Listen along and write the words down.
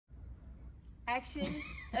Action.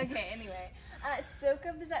 Okay, anyway. Soak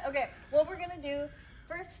up the set. Okay, what we're gonna do,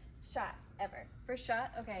 first shot ever. First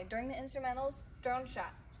shot, okay, during the instrumentals, drone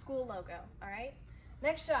shot, school logo, alright?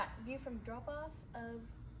 Next shot, view from drop-off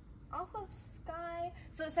off of sky.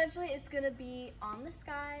 So essentially it's gonna be on the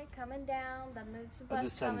sky, coming down, then there's a bus a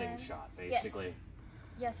descending coming. shot, basically.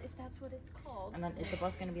 Yes, if that's what it's called. And then is the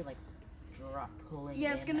bus gonna be like pulling in?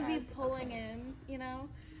 Yeah, it's gonna be pulling in, you know?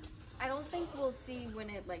 I don't think we'll see when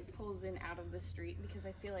it like pulls in out of the street because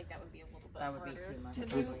I feel like that would be a little bit That would harder be too much. to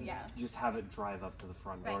Just, do. Yeah. just have it drive up to the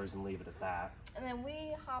front doors and leave it at that. And then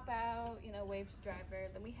we hop out, you know, wave to the driver.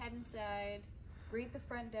 Then we head inside, greet the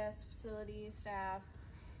front desk, facility staff.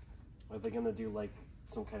 Are they gonna do like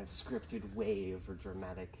some kind of scripted wave or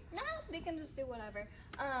dramatic? No, they can just do whatever.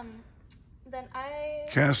 Then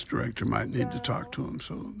Cast director might need to talk to them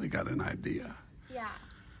so they got an idea. Yeah.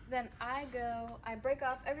 Then I break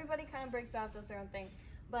off. Everybody kind of breaks off, does their own thing.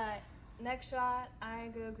 But next shot, I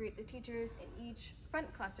go greet the teachers in each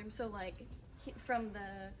front classroom. So like from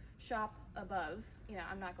the shop above, you know,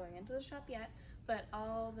 I'm not going into the shop yet, but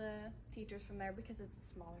all the teachers from there because it's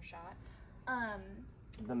a smaller shot.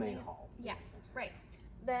 The main hall. Yeah, right.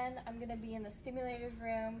 Then I'm gonna be in the simulators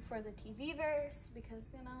room for the TV verse because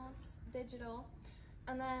you know it's digital.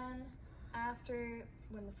 And then after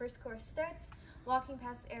when the first course starts, walking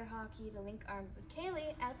past air hockey to link arms with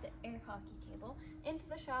Kaylee at the air hockey table into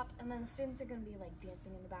the shop, and then the students are gonna be like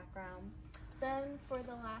dancing in the background. Then for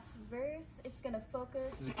the last verse, it's gonna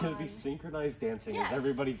focus. Is it gonna be synchronized dancing? Yeah. Is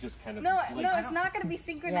everybody just kind of No, like, no, it's not gonna be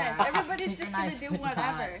synchronized. Yeah. Everybody's just gonna do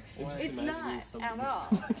whatever. Just It's imagining not at somebody- all.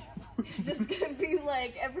 It's just gonna be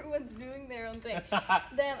like everyone's doing their own thing.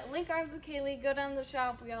 Then link arms with Kaylee, go down to the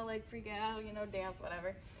shop, we all like freak out, you know, dance,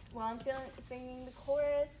 whatever. While I'm singing the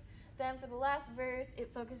chorus. Then for the last verse, it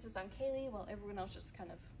focuses on Kaylee while everyone else just kind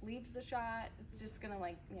of leaves the shot. It's just gonna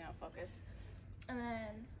like, you know, focus. And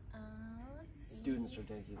then, let's see. Students are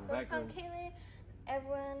taking the Focus on background. Kaylee,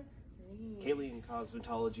 everyone leaves. Kaylee in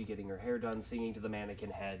cosmetology getting her hair done, singing to the mannequin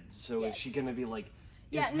head. So Yes. is she gonna be like?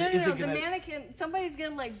 Yeah, Is, no, is the it gonna, mannequin, somebody's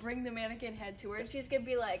gonna like bring the mannequin head to her and she's gonna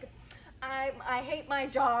be like, I hate my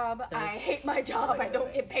job, I hate my job, I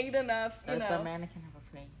don't get paid enough, you Does know. the mannequin have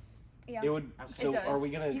a face? Yeah. It would. So It does. are we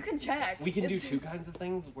gonna? You can check. We can do It's- two kinds of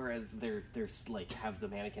things. Whereas they're like have the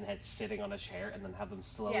mannequin head sitting on a chair and then have them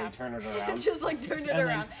slowly turn it around. Just like turn it and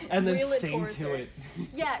around and then wheel sing towards to her. it.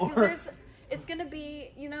 Yeah, Or- because it's gonna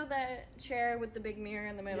be, you know, the chair with the big mirror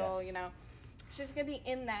in the middle, you know. She's gonna be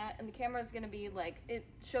in that, and the camera's gonna be like, it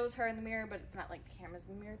shows her in the mirror, but it's not like the camera's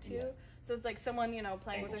in the mirror too. Yeah. So it's like someone, you know,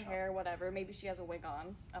 playing Angle with her shot. hair, whatever. Maybe she has a wig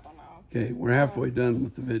on. I don't know. Okay, we're halfway done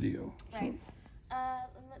with the video. So. Right.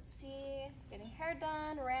 Let's see. Getting hair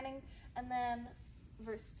done, running, and then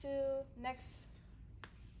verse 2. Next.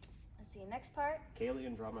 Let's see. Next part. Kaylee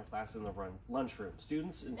in drama class in the lunchroom.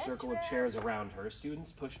 Students in circle of Lunchroom. chairs around her.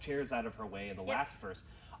 Students push chairs out of her way in the last verse.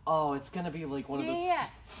 Oh, it's gonna be like one of those.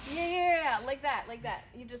 Yeah, like that.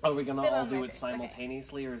 You just. Are we gonna spit all on do my it face. Okay.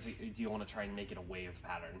 simultaneously, or do you want to try and make it a wave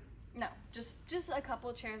pattern? No, just a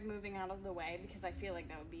couple chairs moving out of the way because I feel like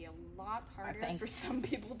that would be a lot harder for some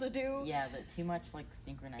people to do. Yeah, too much like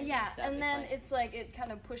synchronized. Yeah, stuff. and then like, it's like it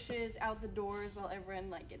kind of pushes out the doors while everyone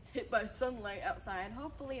like gets hit by sunlight outside.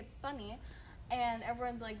 Hopefully it's sunny, and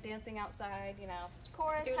everyone's like dancing outside. You know,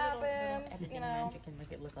 chorus do a little happens. editing You know, magic and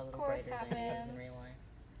make it look a little chorus brighter than it is in real happens. life.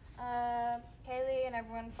 Kaylee and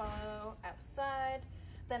everyone follow outside.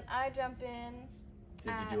 Then I jump in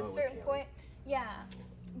Did at you do a it with certain Kaylee? point. Yeah,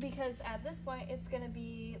 because at this point it's gonna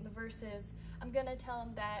be the verses. I'm gonna tell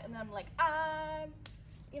them that, and then I'm like, I'm,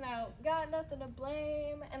 you know, got nothing to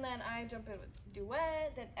blame. And then I jump in with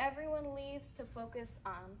duet. Then everyone leaves to focus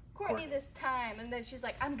on Courtney this time. And then she's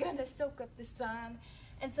like, I'm gonna soak up the sun.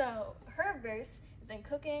 And so her verse is in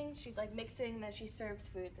cooking. She's like mixing, and then she serves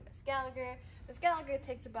food to Miss Gallagher. Miss Gallagher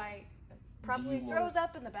takes a bite, probably throws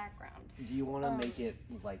up in the background. Do you want to make it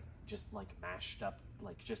like just like mashed up,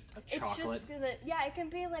 like just a It's chocolate? just gonna, yeah, it can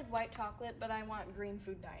be like white chocolate, but I want green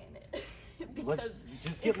food dye in it Let's because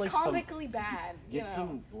just get it's like comically bad. Get you know?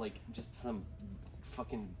 some like just some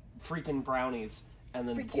fucking freaking brownies, and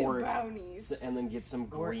then Freaking pour brownies. and then get some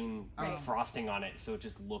green Right. frosting on it, so it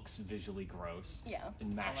just looks visually gross. Yeah.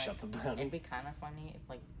 And mash up the brownie. It'd be kind of funny if,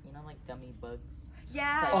 like, you know, like gummy bugs.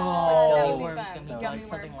 Yeah, Like, Oh. that gummy would be worms, fun. gummy Gummy bugs,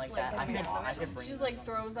 something worms, like that. that'd be I awesome. could bring She just those like on.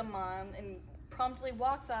 throws them on and promptly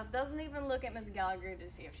walks off. Doesn't even look at Miss Gallagher to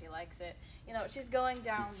see if she likes it. You know, she's going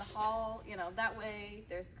down the hall. You know, that way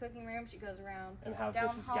there's the cooking room. She goes around And have down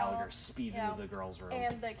Mrs. hall, Gallagher speed you know, into the girls' room.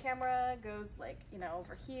 and the camera goes like, you know,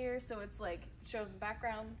 over here, so it's like shows the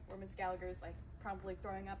background where Miss Gallagher's like probably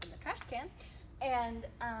throwing up in the trash can. And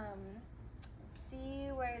let's see,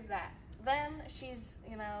 where is that? then she's,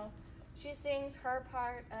 she sings her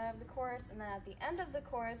part of the chorus, and then at the end of the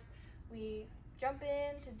chorus, we jump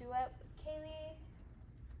in to duet with Kaylee.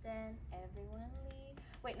 Then everyone leave.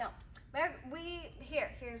 Wait, no.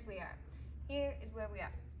 Here's we are. Here is where we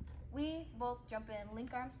are. We both jump in,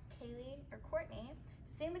 link arms with Kaylee or Courtney,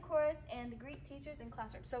 sing the chorus, and greet teachers in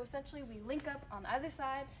classroom. So essentially, we link up on either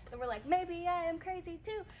side, and we're like, maybe I am crazy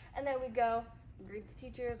too. And then we go greet the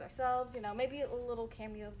teachers ourselves, maybe a little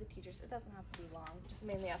cameo of the teachers. It doesn't have to be long, just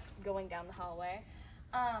mainly us going down the hallway.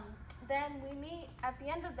 Then we meet at the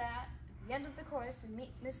end of that, at the end of the chorus, we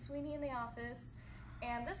meet Miss Sweeney in the office,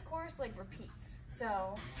 and this chorus like repeats.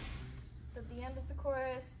 So it's at the end of the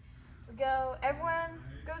chorus, we go, everyone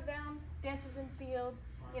goes down, dances in field,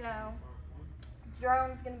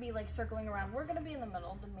 drone's gonna be like circling around. We're gonna be in the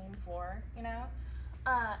middle, the main floor, and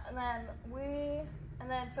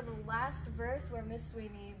then for the last verse where Miss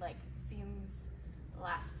Sweeney like sings the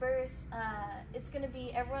last verse, it's gonna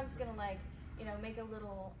be, everyone's gonna like, make a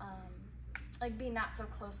little, like be not so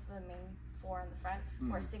close to the main floor in the front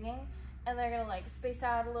who are singing, and they're gonna like space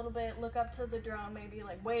out a little bit, look up to the drone, maybe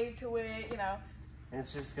like wave to it, And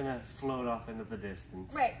it's just gonna float off into the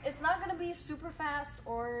distance. Right, it's not gonna be super fast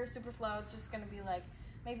or super slow, it's just gonna be like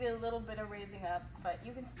maybe a little bit of raising up, but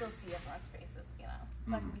you can still see everyone's faces, It's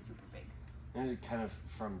not gonna be super big. And it kind of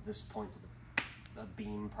from this point to the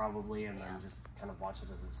beam probably, and then just kind of watch it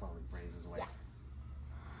as it slowly raises away. Yeah.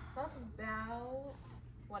 So that's about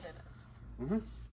what it is. Mm-hmm.